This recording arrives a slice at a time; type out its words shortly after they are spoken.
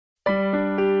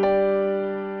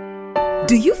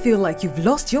Do you feel like you've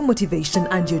lost your motivation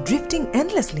and you're drifting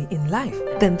endlessly in life?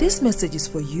 Then this message is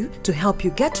for you to help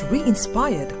you get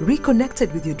re-inspired,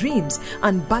 reconnected with your dreams,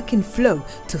 and back in flow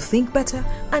to think better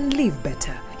and live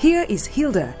better. Here is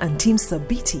Hilda and Team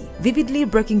Sabiti, vividly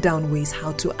breaking down ways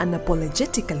how to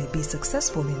unapologetically be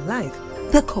successful in life.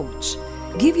 The coach.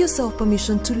 Give yourself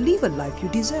permission to live a life you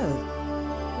deserve.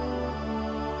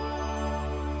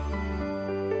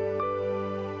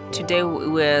 Today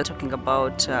we're talking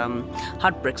about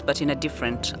heartbreaks, but in a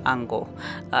different angle.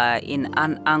 In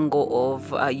an angle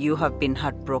of you have been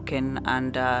heartbroken,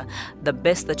 and the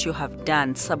best that you have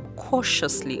done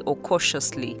subconsciously or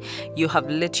cautiously, you have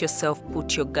let yourself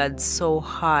put your guard so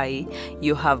high.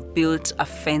 You have built a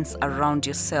fence around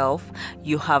yourself.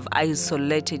 You have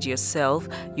isolated yourself.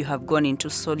 You have gone into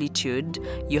solitude.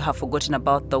 You have forgotten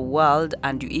about the world,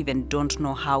 and you even don't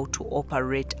know how to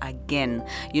operate again.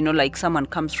 You know, like someone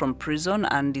comes from prison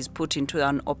and is put into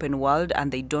an open world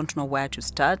and they don't know where to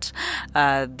start.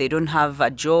 They don't have a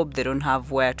job, they don't have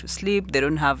where to sleep, they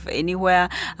don't have anywhere,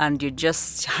 and you're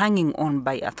just hanging on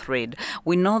by a thread.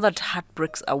 We know that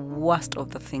heartbreaks are worst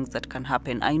of the things that can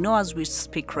happen. I know as we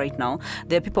speak right now,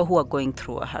 there are people who are going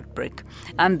through a heartbreak,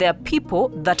 and there are people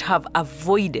that have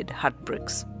avoided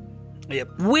heartbreaks.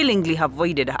 Yep. Willingly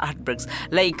avoided heartbreaks.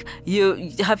 Like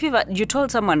you told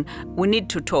someone we need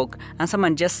to talk, and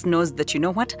someone just knows that, you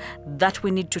know what, that we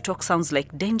need to talk sounds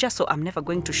like danger, so I'm never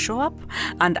going to show up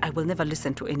and I will never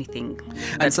listen to anything.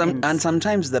 And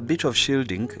sometimes the bit of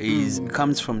shielding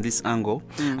comes from this angle.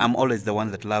 I'm always the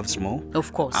one that loves more.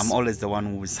 Of course. I'm always the one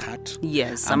who is hurt.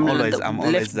 Yes. I'm always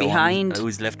left the behind. one who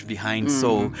is left behind.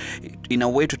 So in a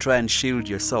way to try and shield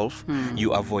yourself,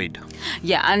 you avoid.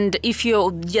 Yeah, and if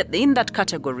you're in that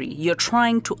category, you're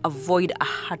trying to avoid a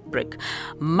heartbreak,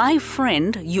 my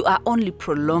friend, you are only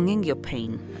prolonging your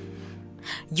pain.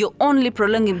 You're only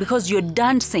prolonging because you're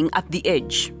dancing at the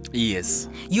edge. Yes.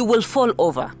 You will fall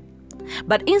over.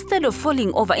 But instead of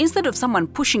falling over, instead of someone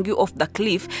pushing you off the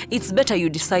cliff, it's better you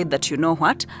decide that, you know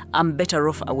what, I'm better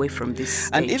off away from this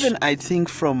stage. And even I think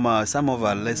from some of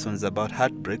our lessons about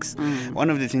heartbreaks, one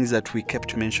of the things that we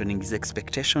kept mentioning is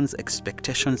expectations.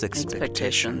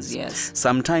 Yes.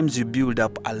 Sometimes you build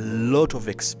up a lot of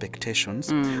expectations,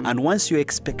 and once your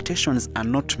expectations are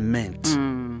not met,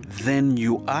 then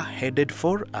you are headed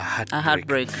for a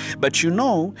heartbreak. But you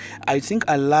know, I think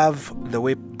I love the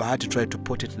way Bahati tried to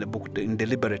put it in the book, in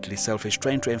Deliberately Selfish,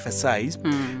 trying to emphasize,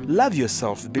 love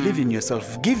yourself, believe in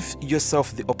yourself, give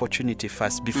yourself the opportunity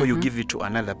first before you give it to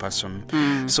another person,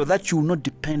 so that you will not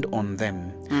depend on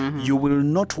them. You will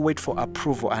not wait for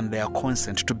approval and their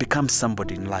consent to become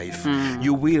somebody in life.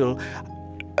 You will,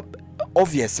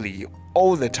 obviously,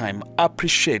 all the time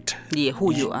appreciate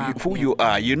who you are. You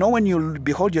are. You know, when you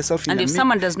behold yourself in and a if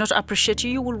someone does not appreciate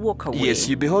you, you will walk away. Yes,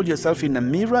 you behold yourself in a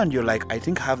mirror and you're like, I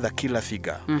think I have the killer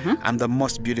figure. I'm the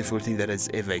most beautiful thing that has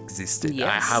ever existed. Yes.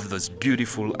 I have those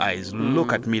beautiful eyes.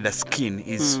 Look at me, the skin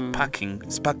is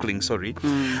sparkling,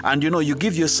 and you know, you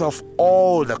give yourself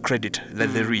all the credit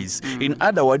that there is. In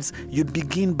other words, you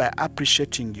begin by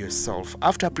appreciating yourself.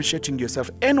 After appreciating yourself,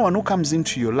 anyone who comes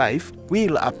into your life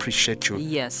will appreciate you.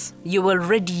 Yes, you will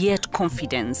radiate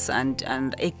confidence and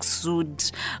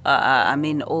exude,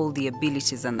 all the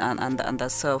abilities and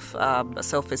the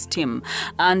self-esteem.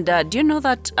 And do you know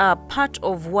that part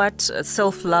of what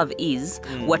self-love is,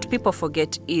 what people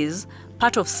forget is,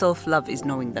 part of self-love is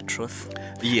knowing the truth.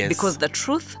 Yes. Because the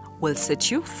truth will set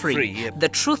you free. Yep. The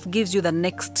truth gives you the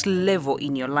next level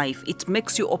in your life. It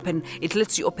makes you open, it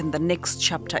lets you open the next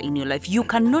chapter in your life. You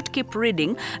cannot keep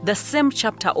reading the same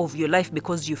chapter of your life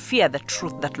because you fear the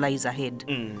truth that lies ahead.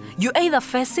 You either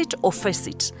face it or face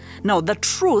it. Now, the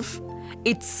truth,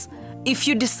 it's, if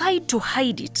you decide to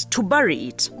hide it, to bury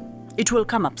it, it will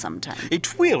come up sometime.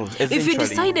 It will, eventually.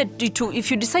 If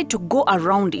you decide to go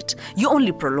around it, you're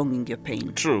only prolonging your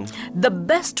pain. True. The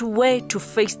best way to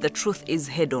face the truth is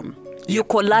head on. You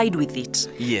collide with it.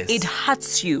 Yes. It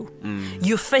hurts you.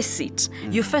 You face it.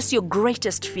 You face your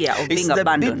greatest fear of being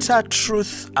abandoned. It's the bitter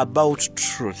truth about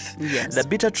truth. Yes. The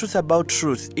bitter truth about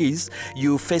truth is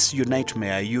you face your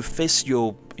nightmare, you face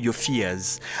your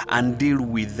fears and deal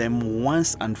with them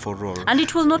once and for all. And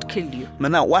it will not kill you.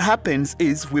 Now, what happens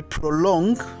is we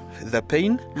prolong the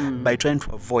pain by trying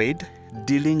to avoid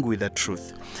dealing with the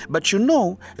truth. But you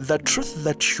know, the truth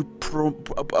that the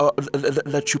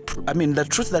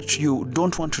truth that you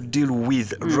don't want to deal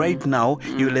with right now,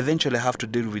 you will eventually have to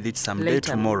deal with it someday,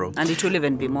 tomorrow. And it will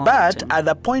even be more. But at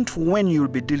the point when you'll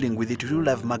be dealing with it, it will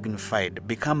have magnified,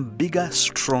 become bigger,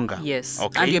 stronger. Yes.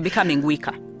 Okay? And you're becoming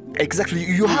weaker. Exactly.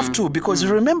 You have to, because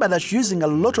remember that you're using a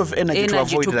lot of energy to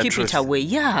avoid the truth. Keep it away.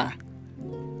 Yeah.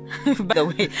 By the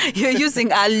way, you're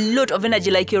using a lot of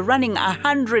energy, like you're running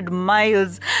 100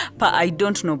 miles per, I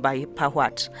don't know per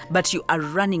what, but you are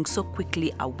running so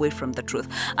quickly away from the truth.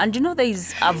 And you know, there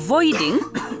is avoiding.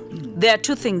 There are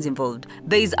two things involved.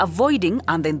 There is avoiding,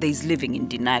 and then there is living in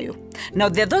denial. Now,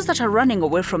 there are those that are running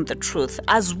away from the truth.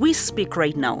 As we speak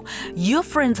right now, your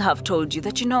friends have told you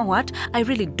that, you know what, I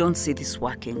really don't see this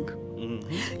working.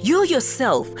 You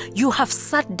yourself, you have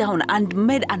sat down and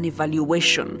made an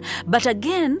evaluation. But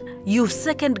again, you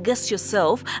second guess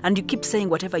yourself and you keep saying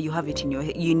whatever you have it in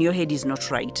your head is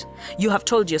not right. You have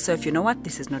told yourself, you know what,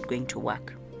 this is not going to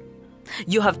work.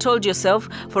 You have told yourself,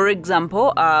 for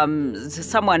example,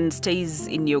 someone stays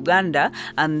in Uganda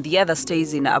and the other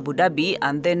stays in Abu Dhabi,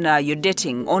 and then you're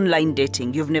dating, online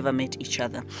dating, you've never met each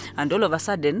other. And all of a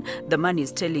sudden, the man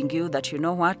is telling you that, you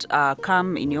know what,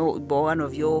 come in one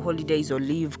of your holidays or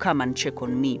leave, come and check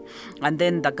on me. And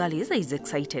then the girl is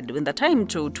excited. When the time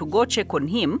to go check on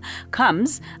him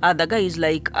comes, the guy is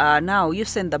like, now you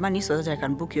send the money so that I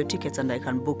can book your tickets and I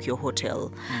can book your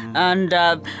hotel. And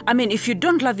I mean, if you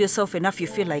don't love yourself enough, you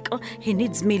feel like, oh, he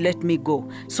needs me, let me go.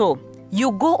 So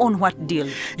you go on what deal?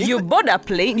 You board a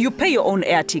plane, you pay your own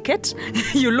air ticket,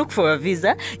 you look for a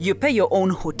visa, you pay your own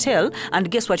hotel,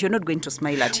 and guess what? You're not going to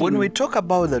smile at him. When we talk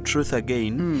about the truth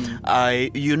again,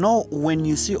 you know, when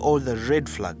you see all the red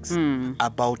flags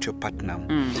about your partner,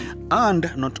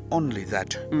 and not only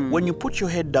that, when you put your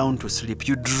head down to sleep,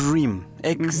 you dream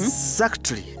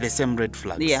exactly the same red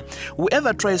flags. Yeah.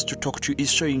 Whoever tries to talk to you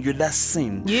is showing you that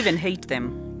same. You even hate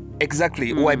them.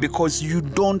 Exactly. Why? Because you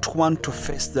don't want to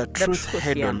face the truth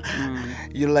head on.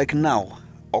 You're like, now,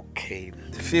 okay,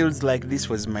 feels like this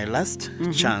was my last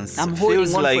chance. I'm holding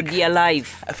feels on like, for dear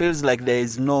life. Feels like there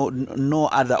is no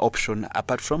other option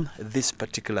apart from this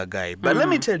particular guy. But let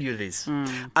me tell you this.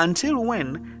 Until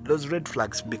when those red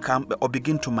flags become or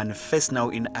begin to manifest now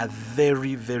in a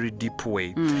very, very deep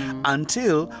way,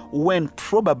 until when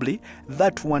probably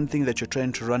that one thing that you're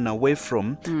trying to run away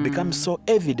from becomes so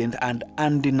evident and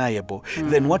undeniable,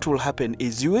 then what will happen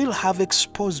is you will have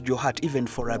exposed your heart even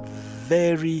for a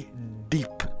very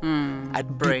deeper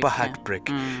heartbreak.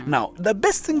 Now, the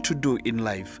best thing to do in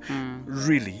life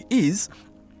really is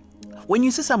when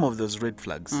you see some of those red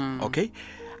flags, okay?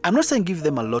 I'm not saying give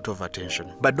them a lot of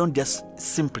attention, but don't just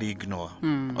simply ignore,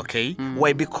 okay?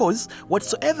 Why? Because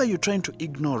whatsoever you're trying to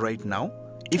ignore right now,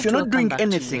 if you're not doing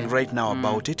anything right now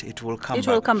about it, it will come back. It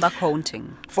will come back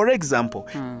haunting. For example,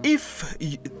 if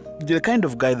the kind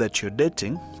of guy that you're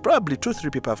dating, probably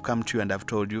 2-3 people have come to you and have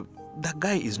told you, that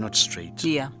guy is not straight.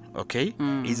 Yeah. Okay?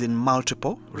 He's in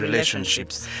multiple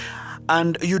relationships.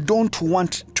 And you don't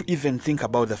want to even think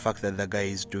about the fact that the guy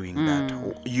is doing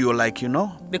that. You're like, you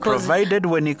know, because provided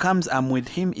when he comes, I'm with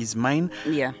him, is mine.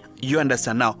 Yeah. You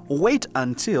understand. Now, wait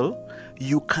until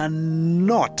you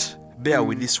cannot bear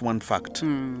with this one fact.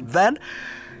 That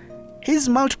his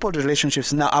multiple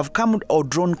relationships now have come or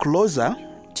drawn closer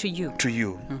to you.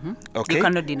 Okay? You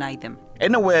cannot deny them.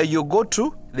 Anywhere you go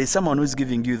to, there's someone who's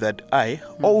giving you that eye,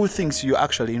 all things you're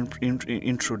actually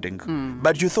intruding.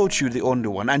 But you thought you're the only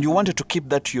one, and you wanted to keep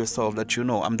that to yourself, that you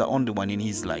know, I'm the only one in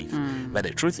his life. But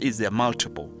the truth is there are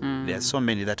multiple. There are so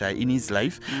many that are in his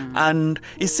life, and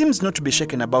he seems not to be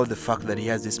shaken about the fact that he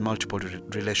has these multiple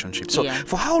relationships. So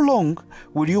for how long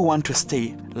will you want to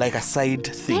stay like a side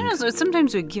thing? You know, so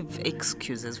sometimes we give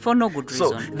excuses for no good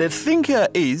reason. So the thing here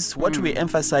is, what we're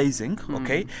emphasizing,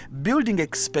 okay, building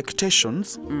expectations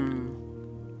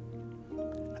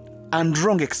and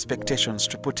wrong expectations,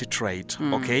 to put it right,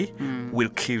 okay, will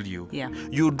kill you. Yeah.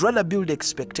 You'd rather build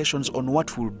expectations on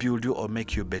what will build you or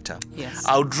make you better. Yes.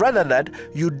 I would rather that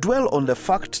you dwell on the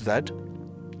fact that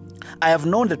I have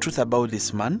known the truth about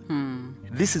this man.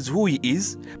 This is who he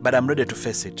is, but I'm ready to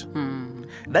face it.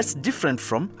 That's different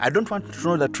from, I don't want to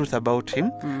know the truth about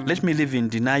him. Let me live in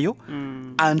denial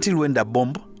until when the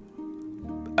bomb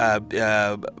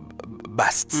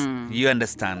bursts. You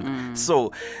understand?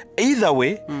 So either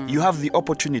way, you have the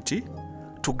opportunity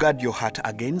to guard your heart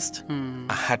against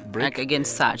a heartbreak, like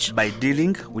against such, by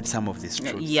dealing with some of these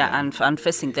truths. Yeah, and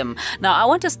facing them. Now, I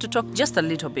want us to talk just a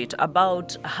little bit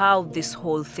about how this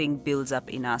whole thing builds up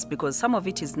in us, because some of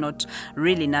it is not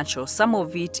really natural. Some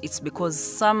of it, it's because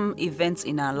some events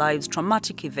in our lives,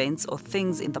 traumatic events or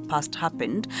things in the past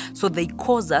happened, so they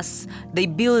cause us, they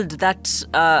build that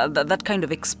that kind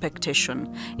of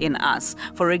expectation in us.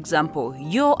 For example,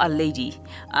 you're a lady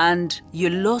and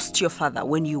you lost your father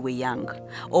when you were young.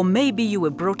 Or maybe you were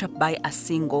brought up by a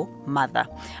single mother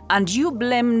and you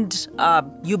blamed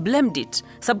it.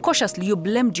 Subconsciously, you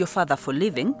blamed your father for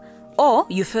leaving, Or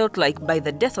you felt like by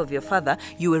the death of your father,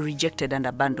 you were rejected and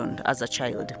abandoned as a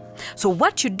child. So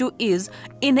what you do is,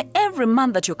 in every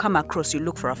man that you come across, you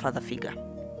look for a father figure.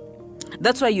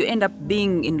 That's why you end up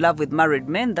being in love with married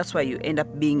men. That's why you end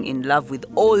up being in love with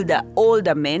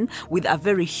older men with a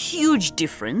very huge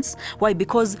difference. Why?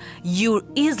 Because you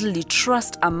easily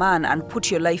trust a man and put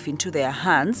your life into their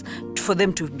hands for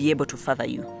them to be able to father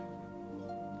you.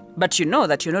 But you know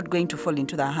that you're not going to fall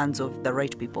into the hands of the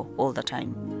right people all the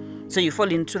time. So you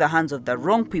fall into the hands of the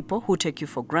wrong people who take you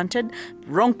for granted,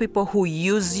 wrong people who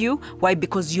use you. Why?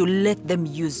 Because you let them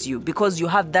use you, because you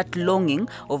have that longing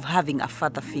of having a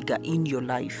father figure in your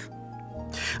life.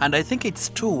 And I think it's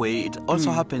two-way. It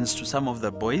also happens to some of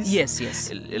the boys. Yes.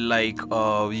 Like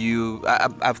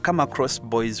I've come across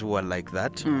boys who are like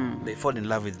that. They fall in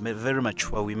love with very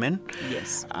mature women.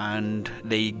 Yes. And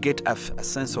they get a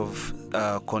sense of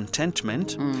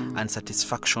contentment and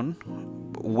satisfaction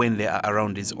when they are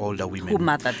around these older women. Who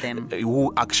mother them.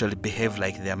 Who actually behave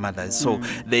like their mothers. So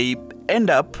they end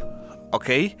up,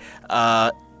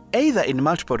 either in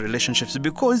multiple relationships,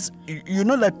 because you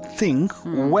know that thing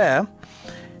where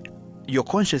your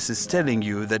conscience is telling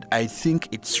you that I think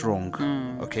it's wrong.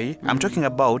 I'm talking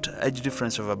about age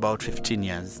difference of about 15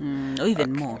 years. Or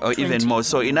even more. Or 20. even more.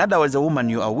 So in other words, the woman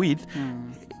you are with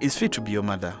is fit to be your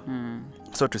mother,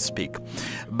 so to speak.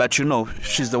 But you know,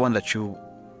 she's the one that you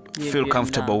feel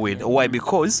comfortable with. Why?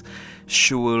 Because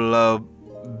she will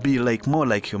be more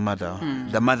like your mother,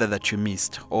 the mother that you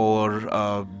missed, or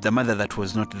the mother that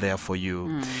was not there for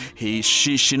you.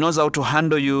 She knows how to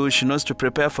handle you. She knows to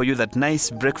prepare for you that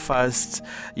nice breakfast.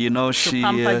 She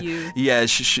pamper you.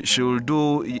 She will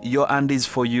do your undies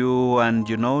for you, and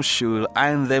she will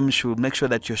iron them. She will make sure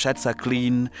that your shirts are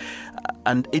clean,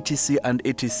 and etc. and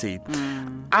etc.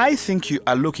 I think you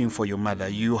are looking for your mother.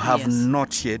 You have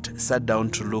not yet sat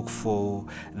down to look for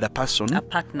the person, a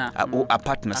partner,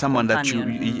 someone that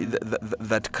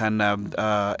can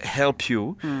help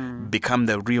you become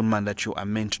the real man that you are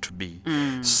meant to be.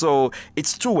 So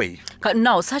it's two-way.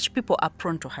 Now, such people are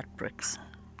prone to heartbreaks,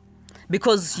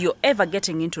 because you're ever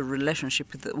getting into a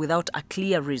relationship without a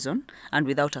clear reason and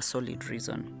without a solid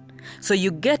reason. So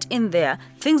you get in there,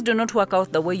 things do not work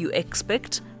out the way you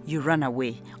expect, you run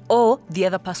away, or the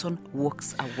other person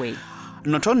walks away.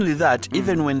 Not only that,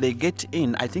 even when they get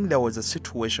in, I think there was a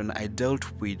situation I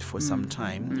dealt with for some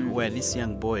time where this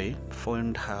young boy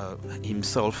found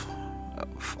himself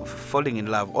falling in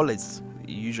love,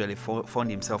 usually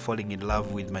found himself falling in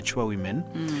love with mature women.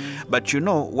 But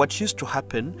what used to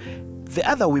happen, the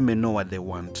other women know what they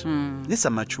want. This is a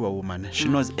mature woman. She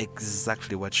knows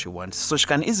exactly what she wants. So she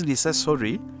can easily say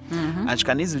sorry, and she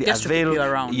can easily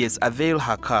avail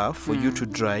her car for you to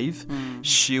drive.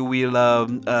 She will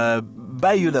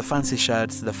buy you the fancy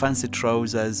shirts, the fancy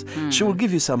trousers. She will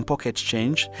give you some pocket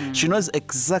change. She knows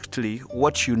exactly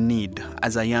what you need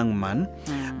as a young man.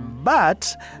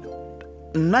 But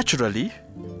naturally,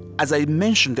 as I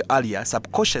mentioned earlier,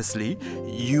 subconsciously,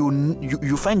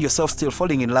 you find yourself still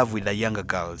falling in love with the younger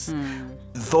girls,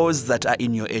 those that are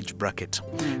in your age bracket.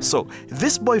 So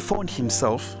this boy found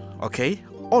himself,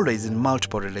 always in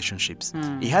multiple relationships.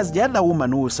 He has the other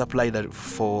woman who will supply that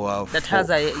has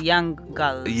a young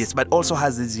girl. Yes, but also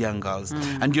has these young girls,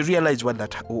 and you realize what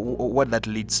that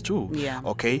leads to.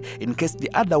 In case the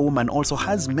other woman also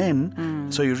has men,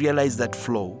 so you realize that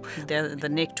flow. The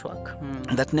network.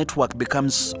 That network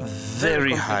becomes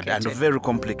very hard and very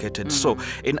complicated. So,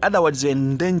 in other words, you're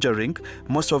endangering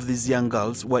most of these young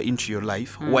girls who are into your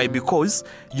life. Why? Because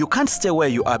you can't stay where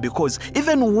you are. Because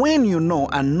even when you know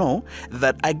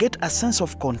that I get a sense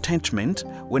of contentment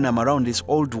when I'm around this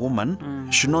old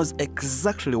woman, she knows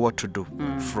exactly what to do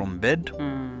from bed.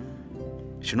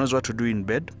 She knows what to do in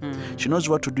bed. She knows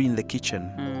what to do in the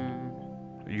kitchen.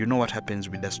 You know what happens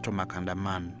with the stomach and a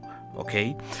man.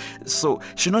 So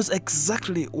she knows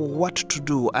exactly what to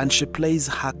do, and she plays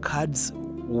her cards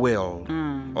well.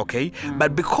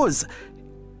 But because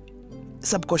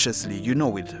subconsciously you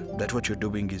know that what you're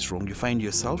doing is wrong, you find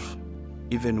yourself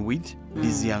even with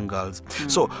these young girls.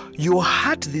 So you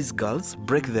hurt these girls,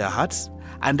 break their hearts,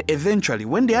 and eventually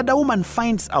when the other woman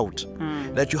finds out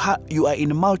that you are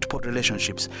in multiple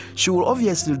relationships, she will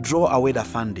obviously draw away the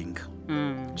funding.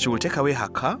 She will take away her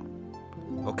car.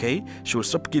 She will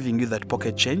stop giving you that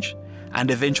pocket change, and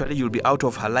eventually you'll be out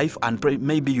of her life, and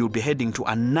maybe you'll be heading to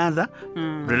another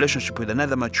relationship with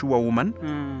another mature woman.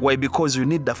 Why? Because you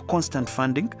need the constant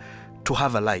funding to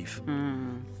have a life.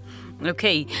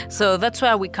 Okay, so that's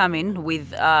where we come in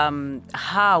with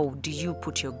how do you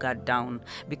put your guard down?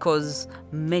 Because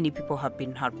many people have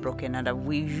been heartbroken, and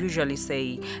we usually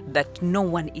say that no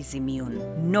one is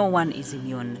immune. No one is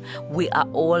immune. We are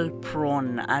all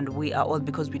prone, and we are all,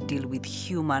 because we deal with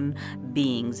human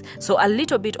beings. So a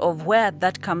little bit of where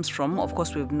that comes from, of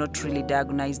course we've not really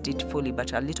diagnosed it fully,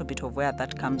 but a little bit of where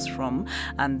that comes from,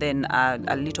 and then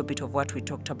a little bit of what we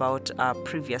talked about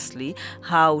previously,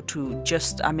 how to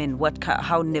just,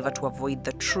 how never to avoid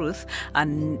the truth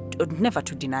and never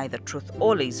to deny the truth,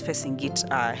 always facing it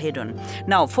head on.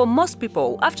 Now, for most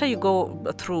people, after you go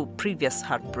through previous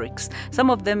heartbreaks, some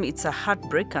of them it's a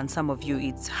heartbreak and some of you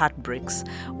it's heartbreaks,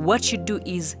 what you do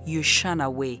is you shun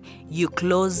away, you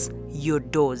close your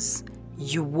doors,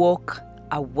 you walk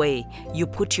away, you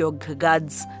put your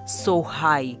guards so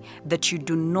high that you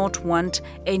do not want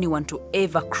anyone to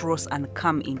ever cross and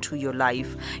come into your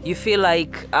life. You feel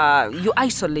like you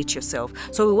isolate yourself.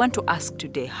 So we want to ask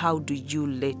today, how do you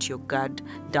let your guard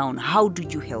down? How do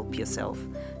you help yourself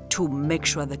to make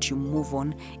sure that you move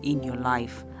on in your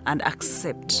life and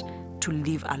accept to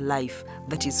live a life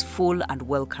that is full and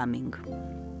welcoming?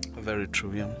 Very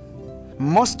true, yeah.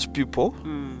 Most people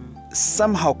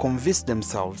somehow convince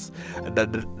themselves that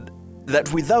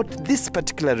without this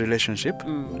particular relationship,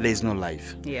 there is no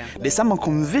life. Yeah. They somehow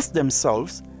convince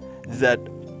themselves that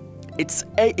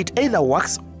it either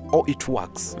works or it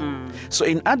works. So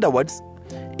in other words,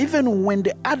 even when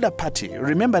the other party,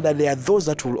 remember that there are those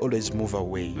that will always move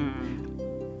away.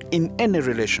 In any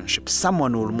relationship,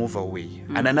 someone will move away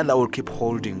and another will keep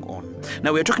holding on.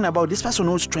 Now we're talking about this person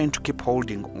who's trying to keep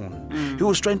holding on. He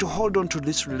was trying to hold on to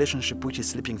this relationship which is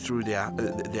slipping through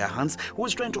their hands.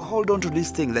 Who's trying to hold on to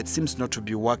this thing that seems not to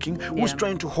be working. Who's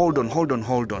trying to hold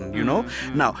on, you know?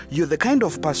 Now, you're the kind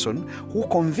of person who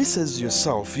convinces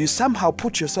yourself, you somehow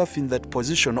put yourself in that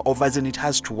position of as in it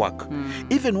has to work.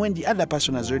 Even when the other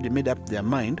person has already made up their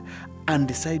mind and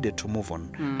decided to move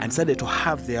on and decided to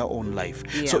have their own life.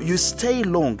 So you stay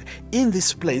long in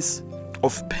this place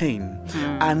of pain,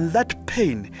 and that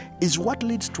pain is what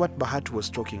leads to what Bahati was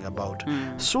talking about.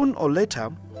 Soon or later,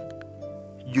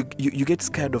 you get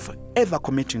scared of ever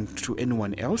committing to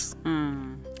anyone else.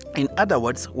 In other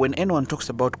words, when anyone talks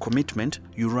about commitment,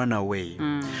 you run away.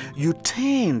 You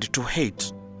tend to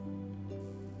hate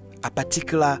a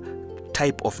particular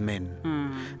type of men.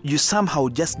 You somehow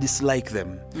just dislike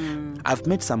them. I've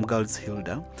met some girls,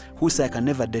 Hilda, who say I can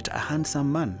never date a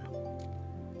handsome man.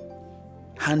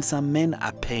 Handsome men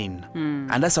are pain.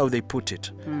 And that's how they put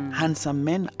it. Handsome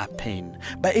men are pain.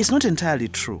 But it's not entirely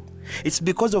true. It's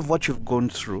because of what you've gone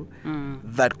through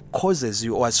that causes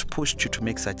you or has pushed you to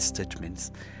make such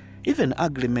statements. Even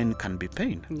ugly men can be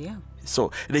pain. Yeah.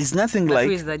 So there's nothing but like...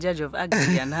 who is the judge of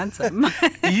ugly and handsome?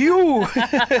 You!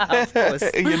 Of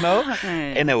course. You know?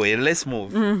 Anyway, let's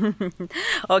move.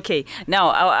 Okay. Now,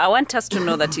 I want us to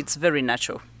know that it's very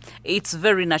natural. It's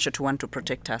very natural to want to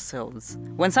protect ourselves.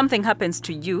 When something happens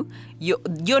to you,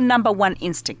 your number one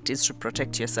instinct is to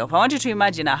protect yourself. I want you to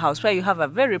imagine a house where you have a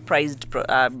very prized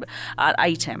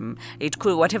item. It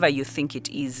could, whatever you think it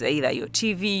is, either your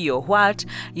TV, your what.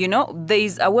 You know, there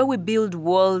is a way we build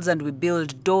walls and we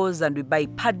build doors and we buy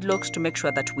padlocks to make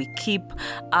sure that we keep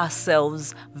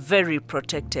ourselves very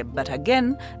protected. But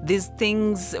again, these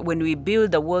things, when we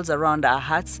build the walls around our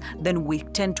hearts, then we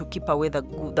tend to keep away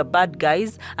the bad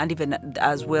guys and even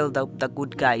as well the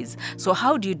good guys. So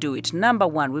how do you do it? Number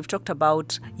one, we've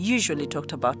usually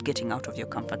talked about getting out of your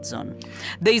comfort zone.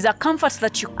 There is a comfort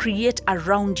that you create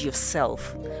around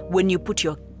yourself when you put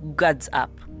your guards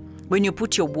up, when you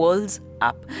put your walls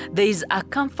up. There is a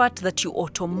comfort that you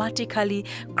automatically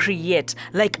create.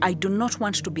 Like, I do not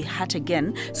want to be hurt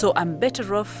again, so I'm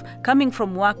better off coming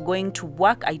from work, going to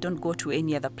work. I don't go to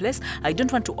any other place. I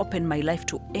don't want to open my life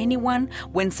to anyone.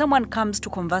 When someone comes to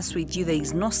converse with you, there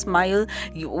is no smile.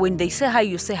 When they say hi,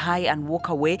 you say hi and walk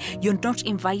away. You're not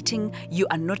inviting, you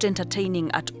are not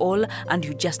entertaining at all, and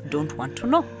you just don't want to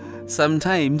know.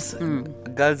 Sometimes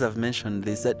girls have mentioned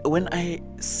this, that when I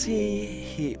see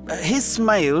his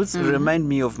smiles remind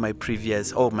me of my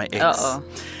previous or my ex.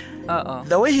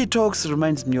 The way he talks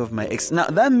reminds me of my ex. Now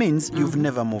that means you've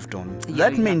never moved on.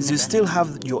 That means you still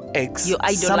have your ex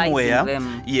somewhere.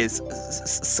 Them. Yes,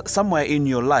 somewhere in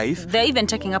your life. They're even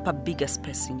taking up a bigger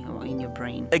space in your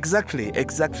brain. Exactly.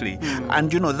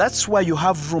 And you know, that's why you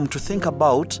have room to think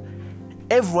about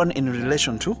everyone in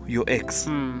relation to your ex.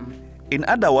 In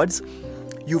other words,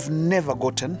 you've never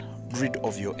gotten rid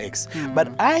of your ex. But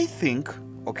I think,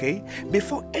 okay,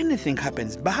 before anything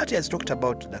happens, Bahati has talked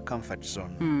about the comfort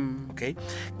zone. Okay,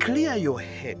 clear your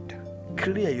head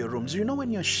clear your rooms. You know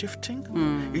when you're shifting,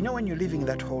 you know when you're leaving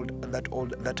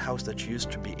that house that you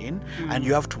used to be in, and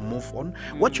you have to move on.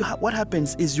 What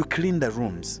happens is you clean the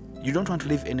rooms. You don't want to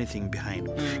leave anything behind.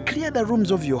 Clear the rooms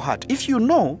of your heart. If you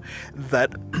know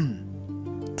that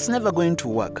it's never going to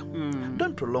work,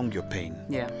 don't prolong your pain.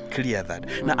 Yeah. Clear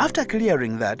that. Now, after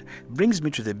clearing that, brings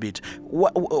me to the bit.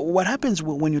 What happens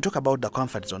when you talk about the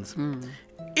comfort zones?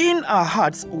 In our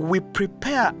hearts, we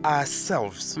prepare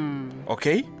ourselves.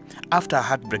 Okay? After a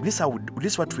heartbreak, this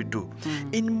is what we do.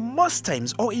 In most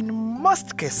times, or in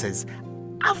most cases,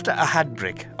 after a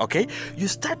heartbreak, okay, you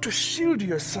start to shield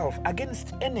yourself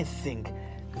against anything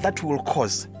that will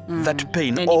cause that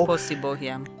pain. Any possible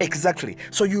here. Exactly.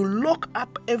 So you lock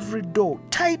up every door,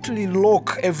 tightly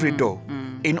lock every door,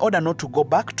 in order not to go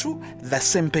back to the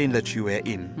same pain that you were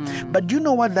in. But do you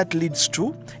know what that leads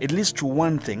to? It leads to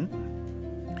one thing.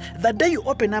 The day you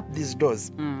open up these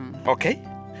doors, okay,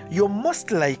 you're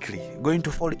most likely going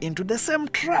to fall into the same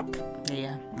trap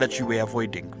that you were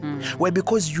avoiding. Why?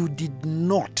 Because you did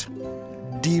not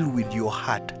deal with your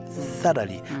heart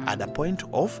thoroughly at the point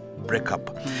of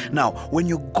breakup. Now, when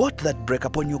you got that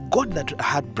breakup, when you got that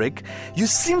heartbreak, you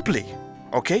simply,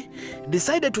 okay,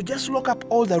 decided to just lock up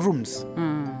all the rooms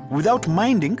without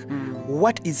minding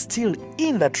what is still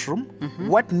in that room,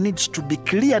 what needs to be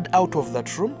cleared out of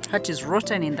that room. What is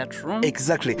rotten in that room.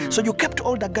 Exactly. So you kept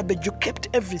all the garbage, you kept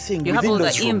everything you within have all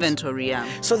those the rooms. Inventory, yeah.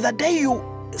 So the day you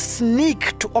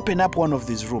sneak to open up one of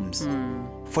these rooms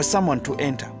for someone to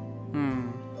enter,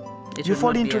 you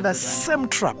fall into the same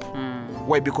trap.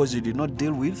 Why? Because you did not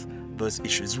deal with those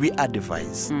issues. We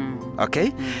advise,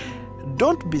 okay?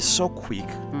 Don't be so quick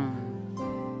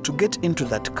to get into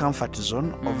that comfort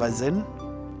zone of as in,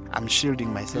 I'm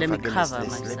shielding myself against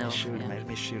this. Let me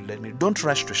shield, let me shield. Don't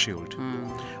rush to shield.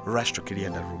 Rush to clear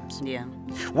the rooms. Yeah.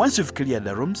 Once you've cleared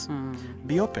the rooms,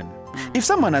 be open. If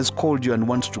someone has called you and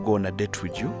wants to go on a date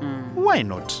with you, why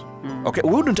not? Okay, we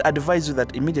wouldn't advise you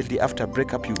that immediately after a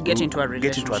breakup you get into a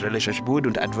relationship. We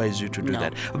wouldn't advise you to do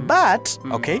that. But,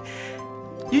 okay,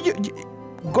 you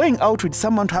going out with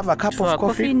someone to have a cup of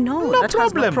coffee, no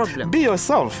problem. Be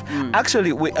yourself.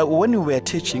 Actually, when we were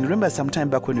teaching, remember some time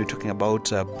back when we were talking about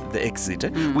the exit,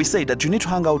 we said that you need to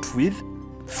hang out with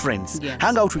friends. Yes.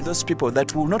 Hang out with those people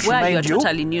that will not remind you.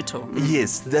 Totally neutral.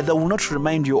 Yes, that will not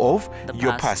remind you of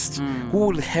your past. Who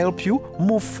will help you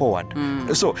move forward.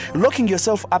 So locking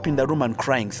yourself up in the room and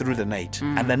crying through the night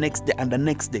and the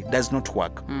next day does not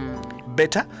work.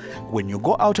 Better when you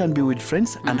go out and be with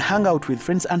friends and hang out with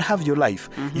friends and have your life,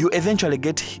 you eventually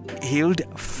get healed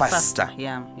faster.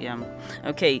 Yeah.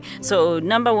 Okay, so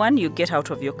number one, you get out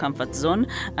of your comfort zone.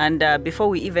 And before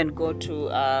we even go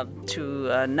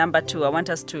to number two, I want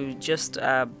us to just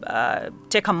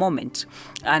take a moment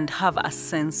and have a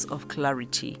sense of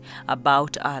clarity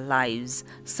about our lives,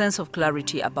 sense of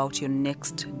clarity about your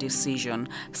next decision.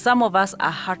 Some of us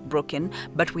are heartbroken,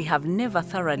 but we have never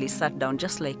thoroughly sat down,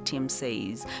 just like Tim says,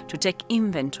 to take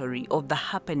inventory of the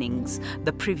happenings,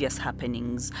 the previous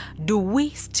happenings. Do we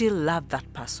still love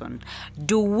that person?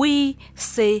 Do we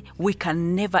say we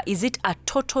can never? Is it a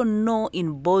total no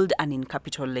in bold and in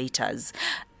capital letters?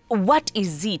 What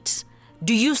is it?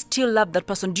 Do you still love that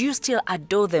person? Do you still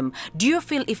adore them? Do you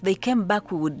feel if they came back,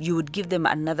 you would give them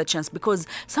another chance? Because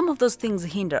some of those things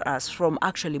hinder us from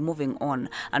actually moving on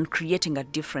and creating a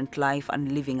different life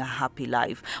and living a happy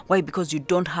life. Why? Because you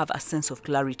don't have a sense of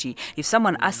clarity. If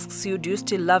someone asks you, do you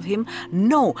still love him?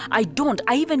 No, I don't.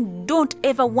 I even don't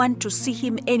ever want to see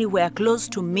him anywhere close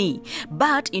to me.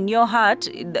 But in your heart,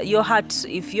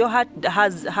 if your heart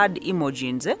has had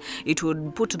emojis, it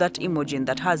would put that emoji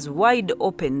that has wide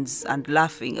opens and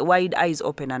laughing, wide eyes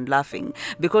open and laughing,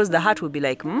 because the heart will be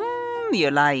like, you're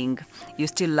lying. You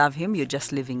still love him, you're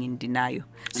just living in denial.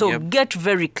 So get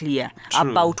very clear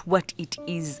about what it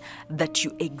is that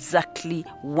you exactly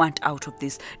want out of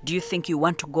this. Do you think you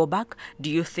want to go back? Do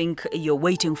you think you're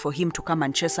waiting for him to come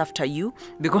and chase after you?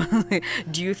 Because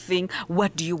do you think,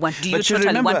 what do you want? Do you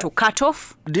totally want to cut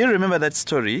off? Do you remember that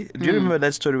story? Do you remember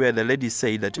that story where the lady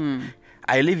said that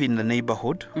I live in the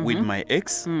neighborhood with my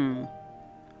ex?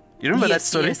 You remember that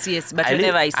story? Yes. But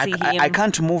whenever I see him, I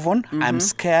can't move on. I'm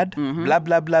scared. Blah,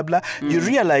 blah, blah, blah. You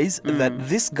realize that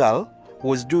this girl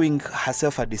was doing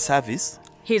herself a disservice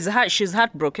She's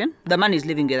heartbroken. The man is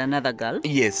living with another girl.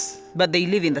 Yes. But they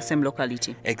live in the same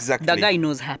locality. Exactly. The guy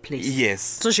knows her place. Yes.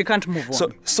 So she can't move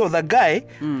on. So the guy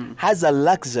has a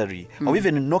luxury of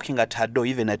even knocking at her door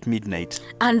even at midnight.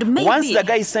 And maybe once the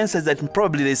guy senses that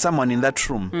probably there's someone in that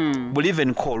room, will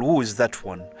even call, who is that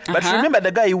one? But remember,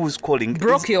 the guy who was calling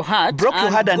broke your heart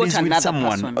and is with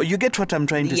someone. Person. You get what I'm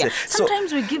trying to say?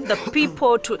 Sometimes we give the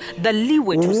people the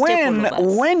leeway to step all of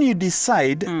us. When you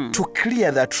decide to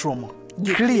clear that room,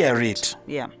 clear it.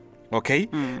 Yeah. Okay?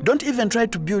 Don't even try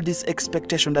to build this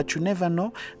expectation that you never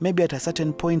know. Maybe at a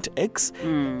certain point X,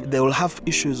 they will have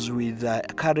issues with a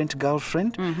current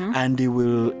girlfriend and they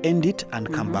will end it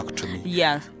and come back to me.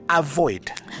 Yeah.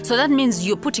 Avoid. So that means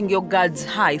you're putting your guards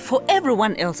high for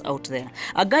everyone else out there.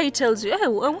 A guy tells you, hey,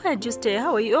 where did you stay?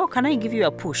 How are you? Oh, can I give you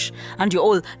a push? And you're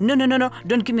all, no,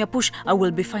 don't give me a push. I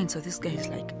will be fine. So this guy is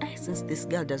like, since this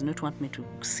girl does not want me to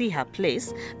see her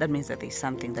place, that means that there's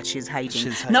something that she's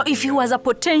hiding. Now, if he was a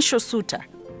potential suitor,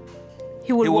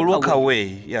 he will walk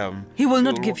away. Yeah. He will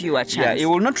not give you a chance. Yeah, he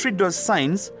will not read those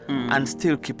signs and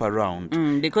still keep around.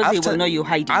 Because he will know you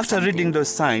hiding After something. reading those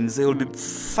signs, he will be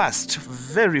fast,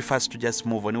 very fast to just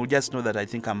move on. He will just know that I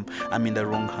think I'm in the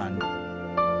wrong hand.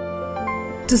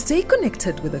 To stay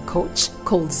connected with a coach,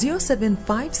 call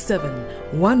 0757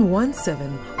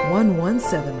 117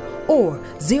 117 or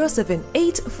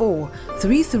 0784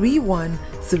 331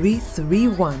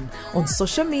 331. On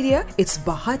social media, it's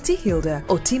Bahati Hilda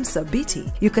or Team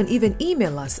Sabiti. You can even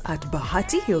email us at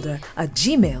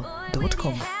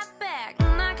bahatihilda@gmail.com.